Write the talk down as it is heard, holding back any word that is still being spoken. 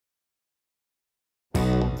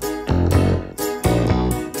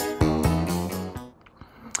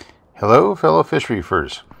Hello, fellow fish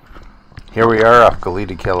reefers. Here we are off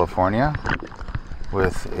Goleta, California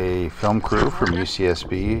with a film crew from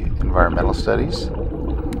UCSB Environmental Studies.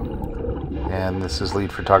 And this is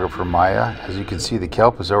lead photographer Maya. As you can see, the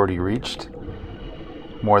kelp has already reached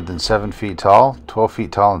more than 7 feet tall, 12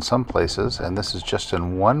 feet tall in some places, and this is just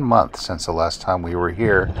in 1 month since the last time we were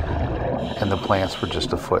here, and the plants were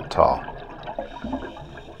just a foot tall.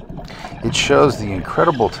 It shows the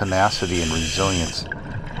incredible tenacity and resilience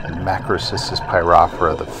that Macrocystis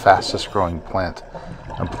pyrophora, the fastest growing plant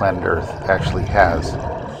on planet Earth, actually has.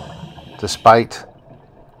 Despite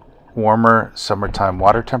warmer summertime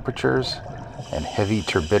water temperatures and heavy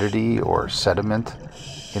turbidity or sediment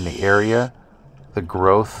in the area, the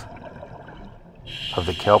growth of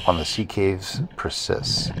the kelp on the sea caves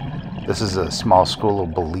persists. This is a small school of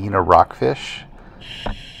Goleta rockfish,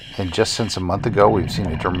 and just since a month ago we've seen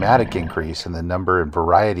a dramatic increase in the number and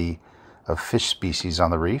variety of fish species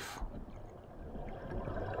on the reef.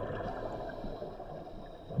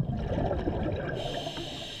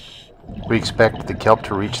 We expect the kelp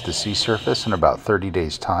to reach the sea surface in about 30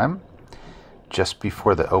 days' time, just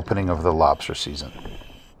before the opening of the lobster season.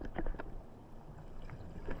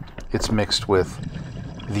 It's mixed with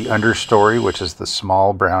the understory, which is the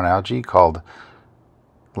small brown algae called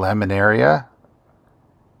laminaria,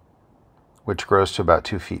 which grows to about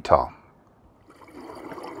 2 feet tall.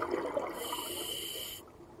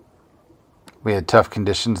 We had tough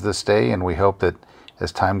conditions this day, and we hope that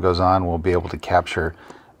as time goes on, we'll be able to capture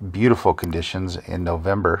beautiful conditions in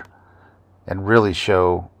November and really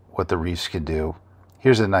show what the reefs could do.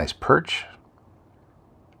 Here's a nice perch.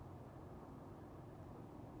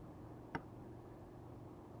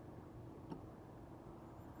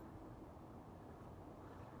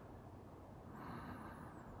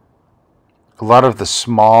 A lot of the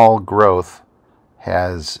small growth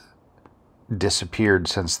has disappeared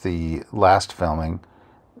since the last filming,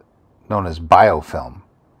 known as biofilm.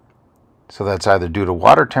 So that's either due to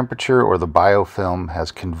water temperature or the biofilm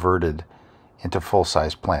has converted into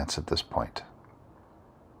full-size plants at this point.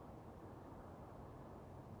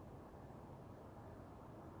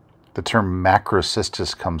 The term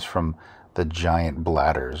macrocystis comes from the giant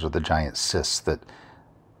bladders or the giant cysts that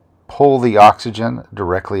pull the oxygen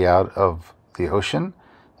directly out of the ocean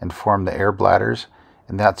and form the air bladders,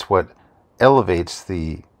 and that's what elevates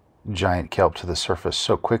the giant kelp to the surface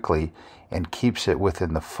so quickly and keeps it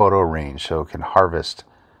within the photo range so it can harvest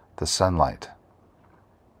the sunlight.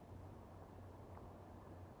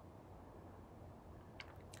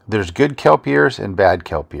 There's good kelp years and bad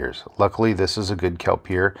kelp years. Luckily, this is a good kelp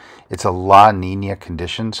year. It's a La Nina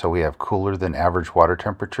condition, so we have cooler than average water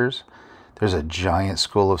temperatures. There's a giant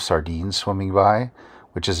school of sardines swimming by,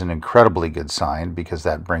 which is an incredibly good sign because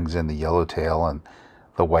that brings in the yellowtail and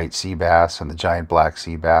the white sea bass and the giant black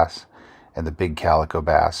sea bass and the big calico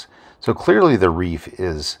bass. So clearly the reef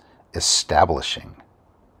is establishing.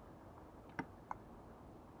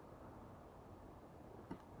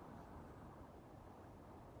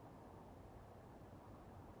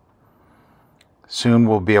 Soon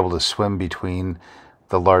we'll be able to swim between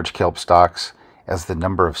the large kelp stalks as the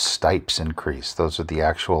number of stipes increase. Those are the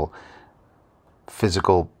actual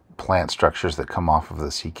physical plant structures that come off of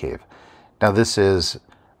the sea cave. Now this is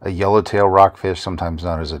a yellowtail rockfish, sometimes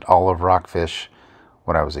known as an olive rockfish.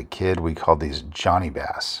 When I was a kid, we called these Johnny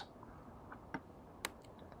bass.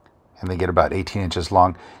 And they get about 18 inches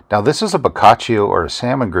long. Now this is a boccaccio or a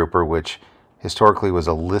salmon grouper, which historically was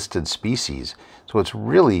a listed species. So it's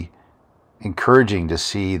really encouraging to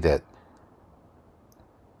see that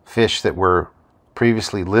fish that were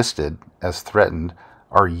previously listed as threatened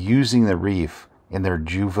are using the reef in their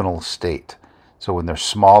juvenile state. So when they're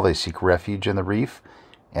small, they seek refuge in the reef,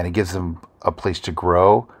 and it gives them a place to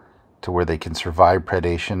grow to where they can survive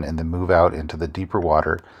predation and then move out into the deeper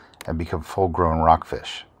water and become full-grown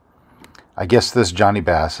rockfish. I guess this Johnny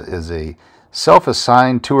bass is a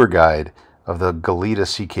self-assigned tour guide of the Goleta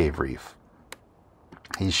Sea Cave Reef.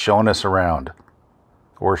 He's showing us around,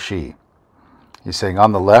 or she. He's saying,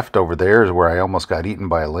 on the left over there is where I almost got eaten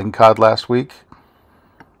by a lingcod last week,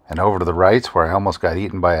 and over to the right where I almost got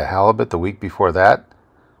eaten by a halibut the week before that.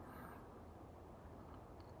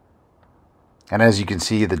 And as you can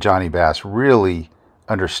see, the Johnny bass really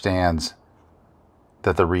understands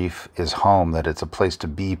that the reef is home, that it's a place to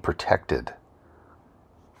be protected.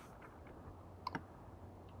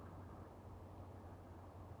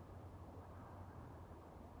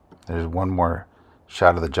 There's one more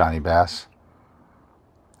shot of the Johnny bass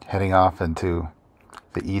heading off into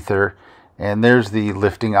the ether. And there's the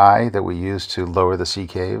lifting eye that we use to lower the sea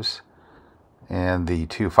caves, and the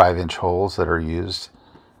two 5-inch holes that are used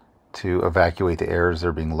to evacuate the air as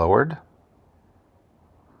they're being lowered.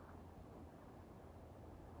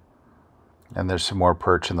 And there's some more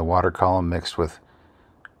perch in the water column mixed with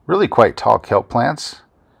really quite tall kelp plants.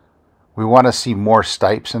 We want to see more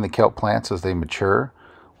stipes in the kelp plants as they mature,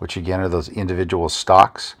 which again are those individual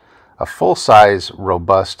stalks. A full-size,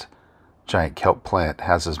 robust, giant kelp plant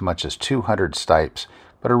has as much as 200 stipes,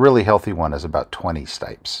 but a really healthy one is about 20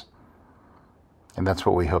 stipes. And that's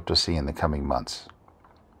what we hope to see in the coming months.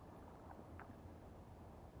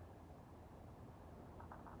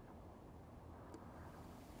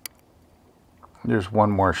 There's one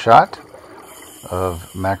more shot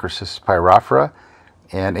of Macrocystis pyrophora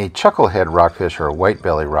and a chucklehead rockfish, or a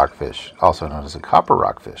white-belly rockfish, also known as a copper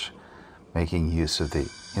rockfish, making use of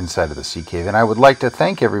the inside of the sea cave. And I would like to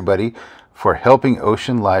thank everybody for helping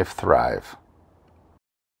ocean life thrive.